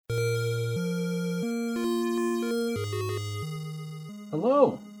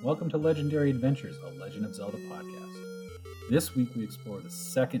Hello! Welcome to Legendary Adventures, a Legend of Zelda podcast. This week we explore the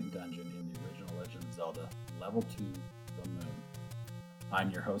second dungeon in the original Legend of Zelda, Level 2, The Moon.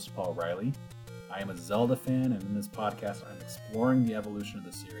 I'm your host, Paul Riley. I am a Zelda fan, and in this podcast I'm exploring the evolution of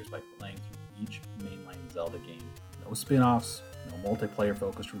the series by playing through each mainline Zelda game. No spin-offs, no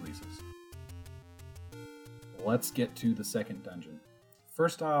multiplayer-focused releases. Let's get to the second dungeon.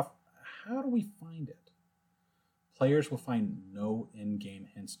 First off, how do we find it? Players will find no in-game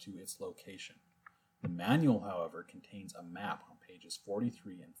hints to its location. The manual, however, contains a map on pages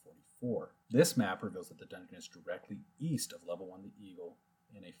 43 and 44. This map reveals that the dungeon is directly east of Level 1 the Eagle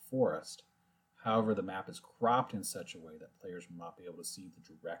in a forest. However, the map is cropped in such a way that players will not be able to see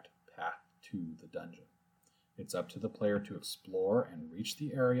the direct path to the dungeon. It's up to the player to explore and reach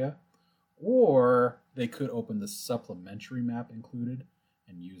the area, or they could open the supplementary map included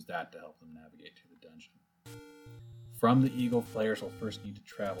and use that to help them navigate to the dungeon. From the Eagle, players will first need to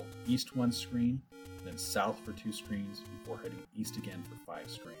travel east one screen, then south for 2 screens, before heading east again for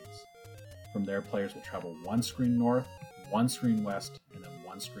 5 screens. From there, players will travel 1 screen north, 1 screen west, and then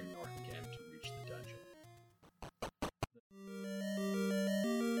 1 screen north again to reach the dungeon.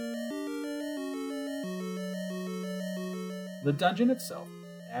 The dungeon itself,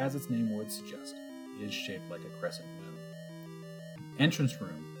 as its name would suggest, is shaped like a crescent moon. An entrance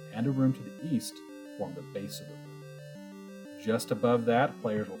room and a room to the east form the base of the room. Just above that,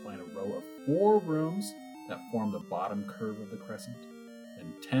 players will find a row of 4 rooms that form the bottom curve of the crescent,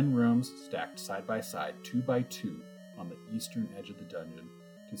 and 10 rooms stacked side by side, 2 by 2, on the eastern edge of the dungeon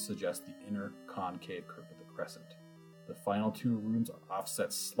to suggest the inner concave curve of the crescent. The final 2 rooms are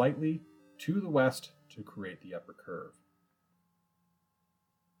offset slightly to the west to create the upper curve.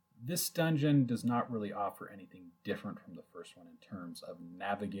 This dungeon does not really offer anything different from the first one in terms of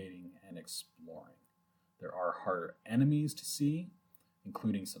navigating and exploring. There are harder enemies to see,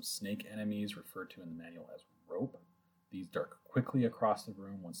 including some snake enemies referred to in the manual as rope. These dart quickly across the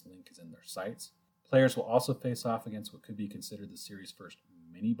room once Link is in their sights. Players will also face off against what could be considered the series' first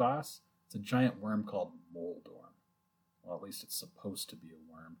mini-boss. It's a giant worm called Moldorm. Well, at least it's supposed to be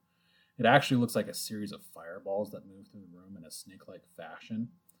a worm. It actually looks like a series of fireballs that move through the room in a snake-like fashion,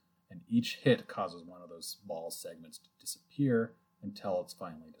 and each hit causes one of those ball segments to disappear until it's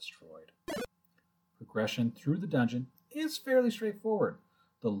finally destroyed. Progression through the dungeon is fairly straightforward.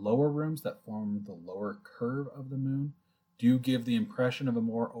 The lower rooms that form the lower curve of the moon do give the impression of a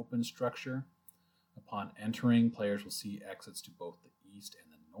more open structure. Upon entering, players will see exits to both the east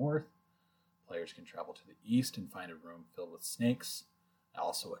and the north. Players can travel to the east and find a room filled with snakes.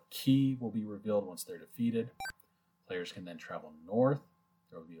 Also, a key will be revealed once they're defeated. Players can then travel north.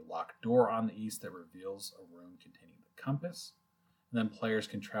 There will be a locked door on the east that reveals a room containing the compass. And then players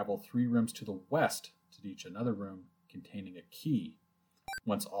can travel 3 rooms to the west to reach another room containing a key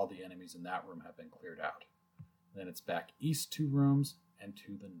once all the enemies in that room have been cleared out. Then it's back east 2 rooms and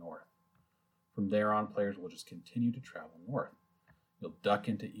to the north. From there on, players will just continue to travel north. You'll duck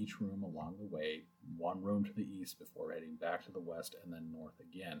into each room along the way, 1 room to the east before heading back to the west and then north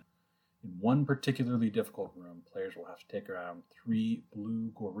again. In one particularly difficult room, players will have to take around 3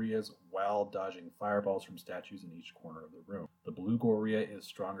 blue gorillas while dodging fireballs from statues in each corner of the room. The blue gorilla is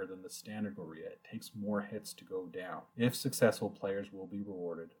stronger than the standard gorilla. It takes more hits to go down. If successful, players will be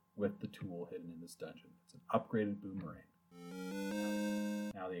rewarded with the tool hidden in this dungeon. It's an upgraded boomerang.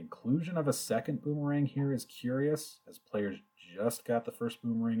 Now, the inclusion of a second boomerang here is curious, as players just got the first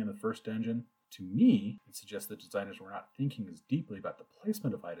boomerang in the first dungeon. To me, it suggests that designers were not thinking as deeply about the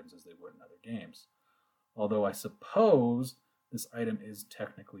placement of items as they would in other games. Although I suppose this item is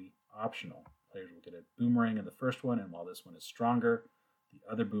technically optional. Players will get a boomerang in the first one, and while this one is stronger, the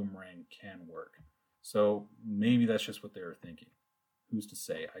other boomerang can work. So maybe that's just what they were thinking. Who's to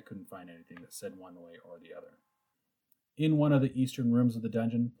say? I couldn't find anything that said one way or the other. In one of the eastern rooms of the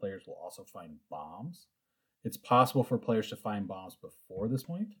dungeon, players will also find bombs. It's possible for players to find bombs before this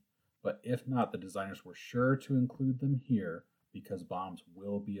point, but if not, the designers were sure to include them here because bombs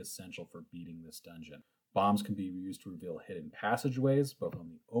will be essential for beating this dungeon. Bombs can be used to reveal hidden passageways, both on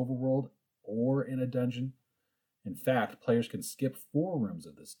the overworld or in a dungeon. In fact, players can skip 4 rooms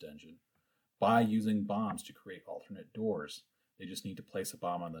of this dungeon by using bombs to create alternate doors. They just need to place a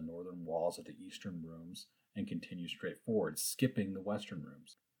bomb on the northern walls of the eastern rooms and continue straight forward, skipping the western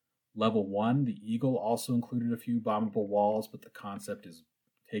rooms. Level 1, the Eagle, also included a few bombable walls, but the concept is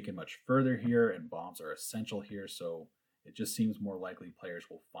taken much further here, and bombs are essential here, so it just seems more likely players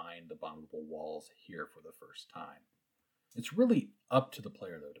will find the bombable walls here for the first time. It's really up to the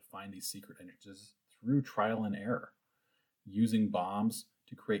player, though, to find these secret entrances through trial and error. Using bombs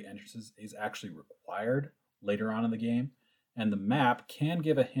to create entrances is actually required later on in the game, and the map can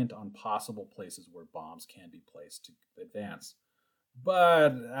give a hint on possible places where bombs can be placed to advance.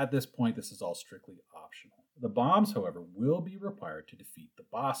 But at this point, this is all strictly optional. The bombs, however, will be required to defeat the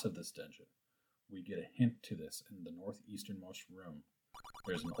boss of this dungeon. We get a hint to this in the northeasternmost room.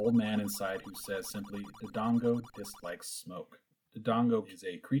 There's an old man inside who says simply, "Dodongo dislikes smoke." Dodongo is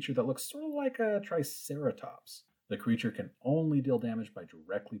a creature that looks sort of like a Triceratops. The creature can only deal damage by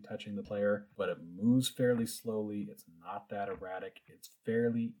directly touching the player, but it moves fairly slowly. It's not that erratic. It's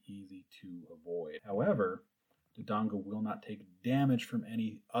fairly easy to avoid. However, Dodongo will not take damage from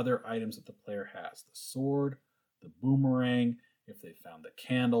any other items that the player has. The sword, the boomerang, if they found the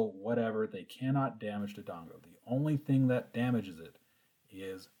candle, whatever, they cannot damage Dodongo. The only thing that damages it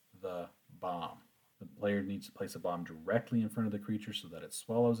is the bomb. The player needs to place a bomb directly in front of the creature so that it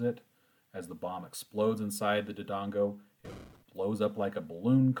swallows it. As the bomb explodes inside the Dodongo, it blows up like a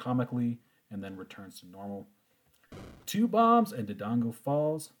balloon comically and then returns to normal. 2 bombs and Dodongo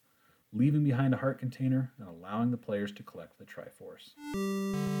falls, leaving behind a heart container and allowing the players to collect the Triforce.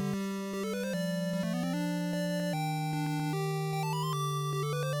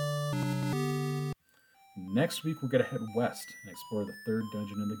 Next week, we're going to head west and explore the 3rd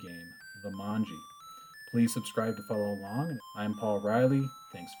dungeon in the game, the Manji. Please subscribe to follow along. I'm Paul Riley.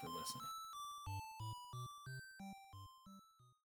 Thanks for listening.